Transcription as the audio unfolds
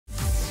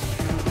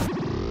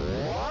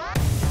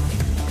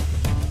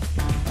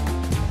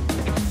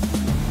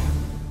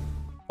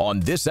On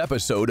this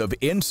episode of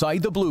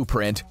Inside the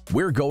Blueprint,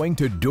 we're going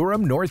to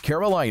Durham, North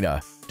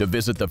Carolina to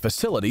visit the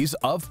facilities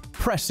of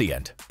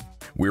Prescient.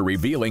 We're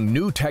revealing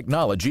new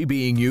technology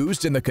being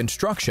used in the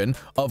construction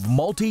of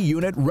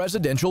multi-unit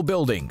residential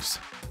buildings.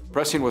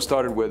 Prescient was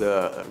started with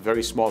a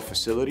very small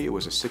facility. It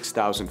was a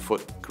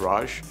 6,000-foot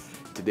garage.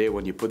 Today,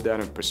 when you put that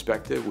in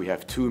perspective, we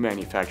have 2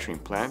 manufacturing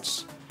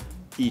plants.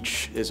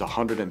 Each is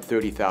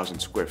 130,000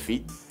 square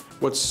feet.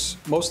 What's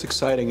most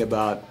exciting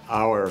about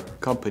our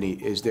company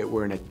is that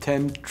we're in a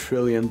 $10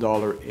 trillion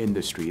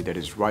industry that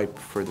is ripe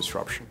for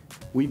disruption.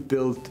 We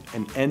built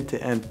an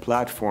end-to-end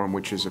platform,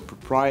 which is a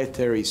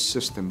proprietary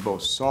system,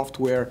 both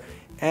software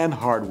and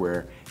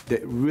hardware,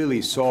 that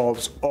really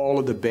solves all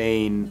of the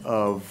bane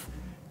of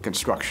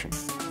construction.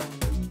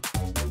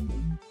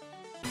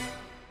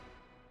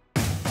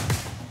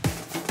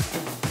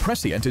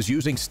 Prescient is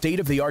using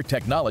state-of-the-art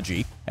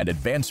technology and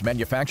advanced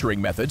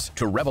manufacturing methods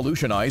to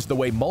revolutionize the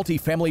way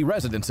multifamily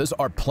residences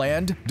are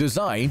planned,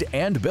 designed,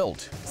 and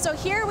built. So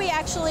here we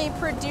actually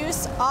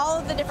produce all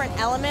of the different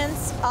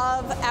elements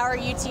of our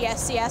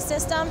UTSCS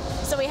system.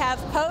 So we have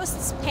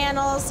posts,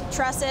 panels,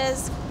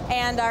 trusses,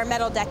 and our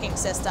metal decking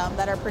system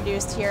that are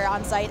produced here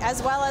on site,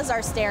 as well as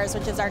our stairs,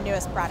 which is our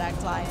newest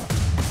product line.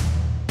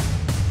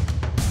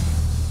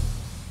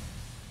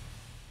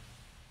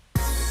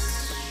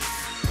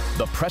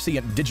 The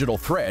Prescient digital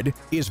thread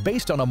is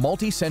based on a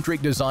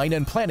multi-centric design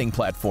and planning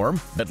platform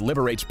that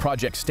liberates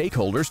project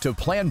stakeholders to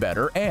plan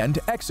better and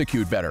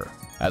execute better.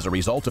 As a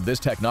result of this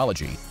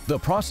technology, the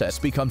process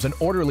becomes an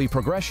orderly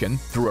progression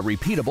through a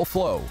repeatable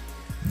flow.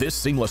 This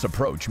seamless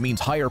approach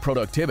means higher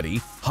productivity,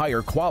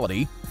 higher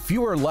quality,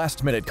 fewer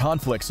last-minute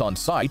conflicts on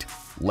site,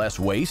 less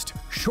waste,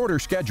 shorter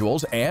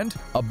schedules, and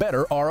a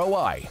better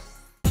ROI.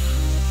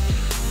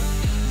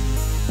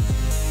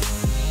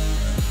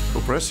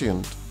 For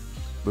Prescient,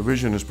 the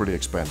vision is pretty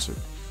expansive.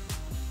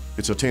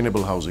 It's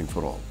attainable housing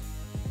for all.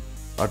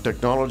 Our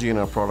technology and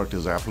our product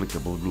is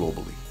applicable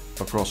globally,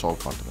 across all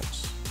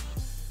continents.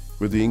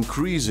 With the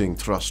increasing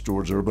thrust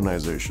towards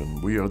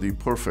urbanization, we are the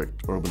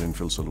perfect urban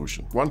infill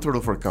solution. 1/3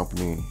 of our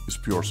company is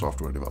pure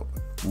software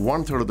development.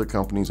 1/3 of the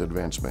company is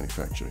advanced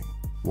manufacturing.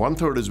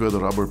 1/3 is where the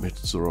rubber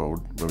meets the road,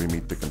 where we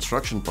meet the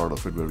construction part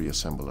of it, where we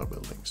assemble our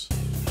buildings.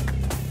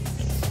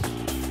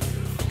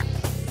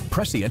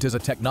 Prescient is a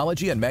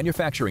technology and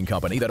manufacturing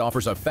company that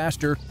offers a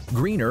faster,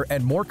 greener,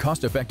 and more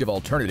cost-effective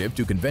alternative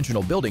to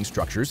conventional building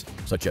structures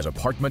such as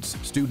apartments,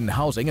 student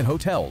housing, and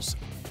hotels.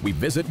 We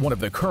visit one of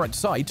the current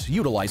sites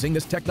utilizing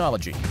this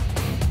technology.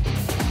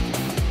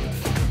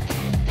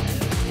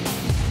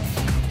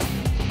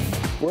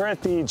 We're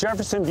at the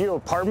Jefferson View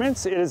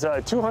Apartments. It is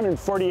a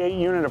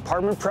 248-unit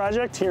apartment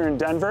project here in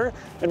Denver.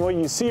 And what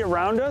you see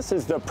around us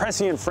is the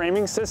Prescient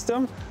framing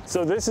system.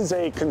 So this is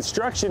a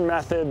construction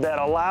method that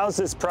allows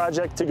this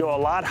project to go a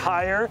lot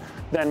higher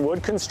than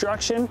wood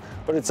construction,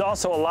 but it's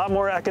also a lot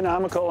more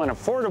economical and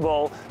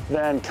affordable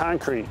than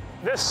concrete.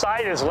 This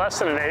site is less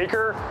than an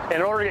acre.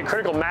 In order to get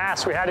critical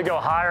mass, we had to go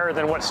higher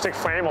than what stick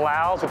frame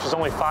allows, which is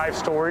only 5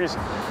 stories.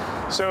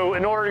 So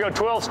in order to go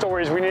 12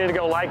 stories, we needed to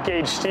go light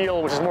gauge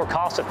steel, which is more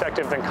cost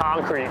effective than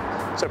concrete.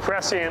 So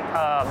Prescient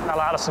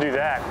allowed us to do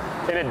that.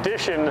 In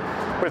addition,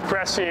 with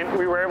Prescient,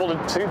 we were able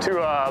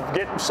to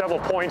get several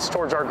points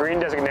towards our green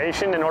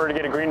designation in order to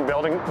get a green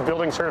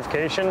building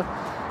certification.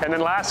 And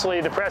then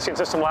lastly, the Prescient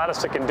system allowed us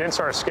to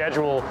condense our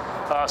schedule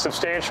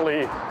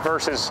substantially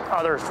versus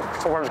other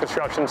forms of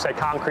construction, say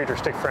concrete or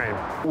stick frame.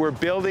 We're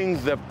building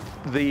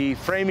the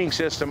framing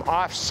system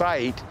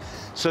off-site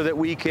so that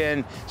we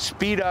can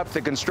speed up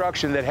the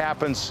construction that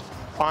happens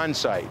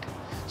on-site.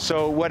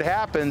 So what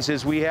happens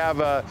is we have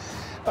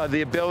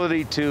the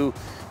ability to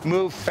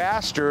move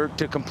faster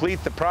to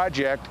complete the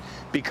project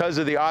because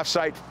of the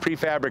off-site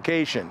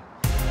prefabrication.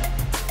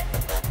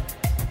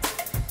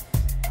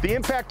 The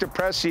impact of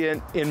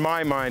Prescient, in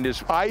my mind,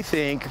 is I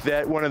think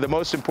that one of the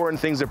most important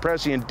things that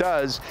Prescient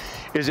does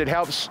is it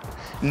helps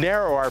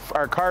narrow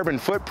our carbon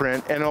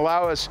footprint and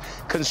allow us.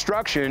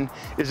 Construction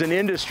is an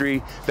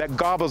industry that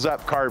gobbles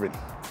up carbon.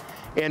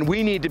 And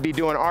we need to be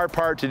doing our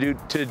part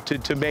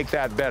to make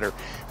that better.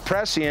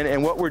 Prescient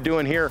and what we're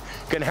doing here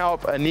can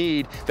help a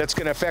need that's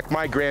going to affect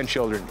my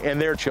grandchildren and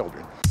their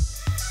children.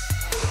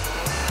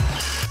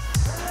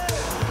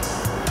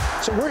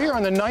 So we're here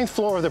on the 9th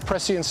floor of the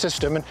Prescient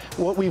system, and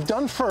what we've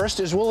done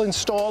first is we'll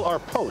install our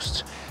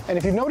posts. And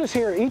if you notice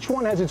here, each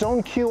one has its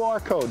own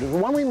QR code.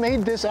 When we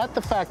made this at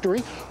the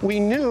factory, we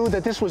knew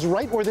that this was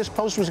right where this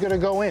post was going to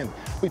go in.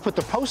 We put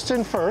the posts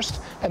in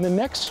first, and then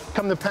next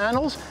come the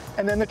panels,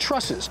 and then the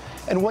trusses.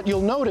 And what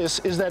you'll notice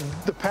is that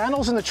the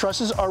panels and the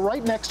trusses are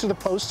right next to the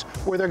posts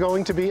where they're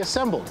going to be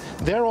assembled.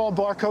 They're all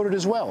barcoded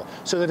as well,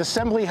 so that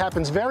assembly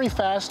happens very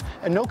fast,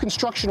 and no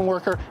construction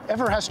worker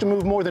ever has to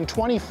move more than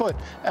 20 foot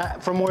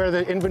from where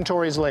the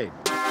inventory is laid.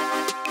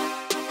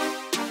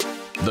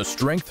 The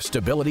strength,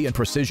 stability, and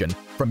precision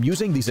from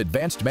using these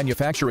advanced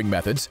manufacturing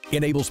methods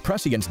enables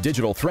Prescient's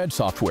digital thread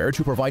software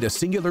to provide a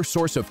singular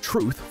source of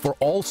truth for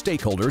all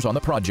stakeholders on the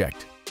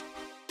project.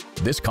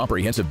 This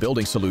comprehensive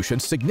building solution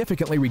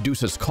significantly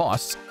reduces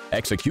costs,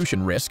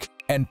 execution risk,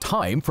 and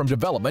time from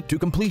development to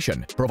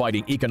completion,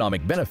 providing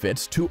economic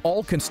benefits to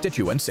all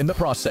constituents in the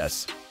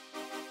process.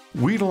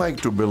 We'd like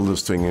to build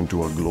this thing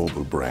into a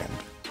global brand.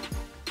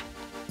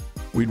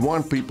 We'd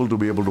want people to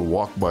be able to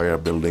walk by our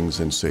buildings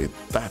and say,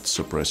 that's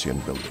a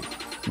Prescient building.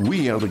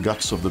 We are the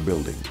guts of the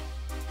building.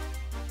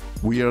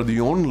 We are the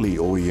only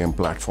OEM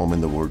platform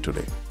in the world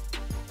today.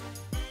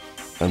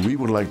 And we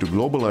would like to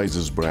globalize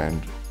this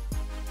brand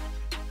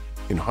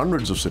in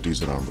hundreds of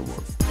cities around the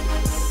world.